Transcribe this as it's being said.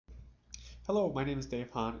Hello, my name is Dave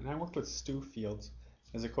Hahn, and I work with Stu Fields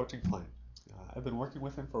as a coaching client. I've been working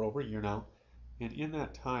with him for over a year now, and in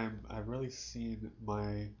that time, I've really seen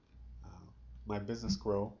my business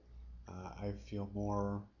grow. I feel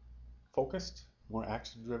more focused, more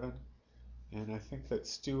action driven, and I think that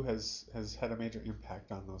Stu has had a major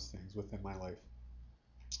impact on those things within my life.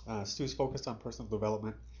 Stu's focused on personal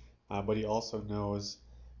development, but he also knows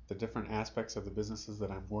the different aspects of the businesses that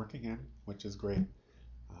I'm working in, which is great.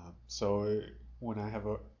 So when I have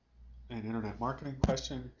an internet marketing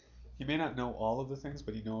question, he may not know all of the things,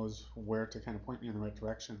 but he knows where to kind of point me in the right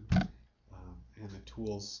direction and the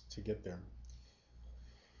tools to get there.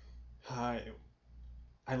 I,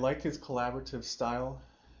 I like his collaborative style.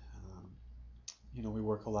 Um, we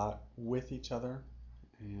work a lot with each other,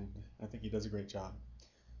 and I think he does a great job.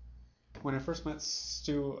 When I first met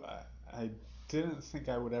Stu, I didn't think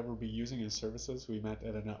I would ever be using his services. We met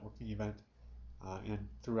at a networking event, and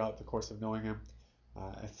throughout the course of knowing him,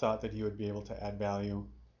 I thought that he would be able to add value.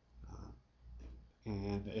 Uh,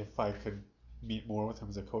 and if I could meet more with him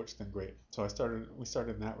as a coach, then great. So we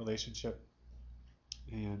started in that relationship,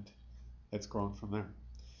 and it's grown from there.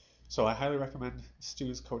 So I highly recommend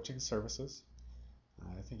Stu's coaching services.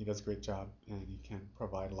 I think he does a great job, and he can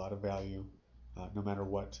provide a lot of value no matter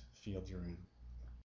what field you're in.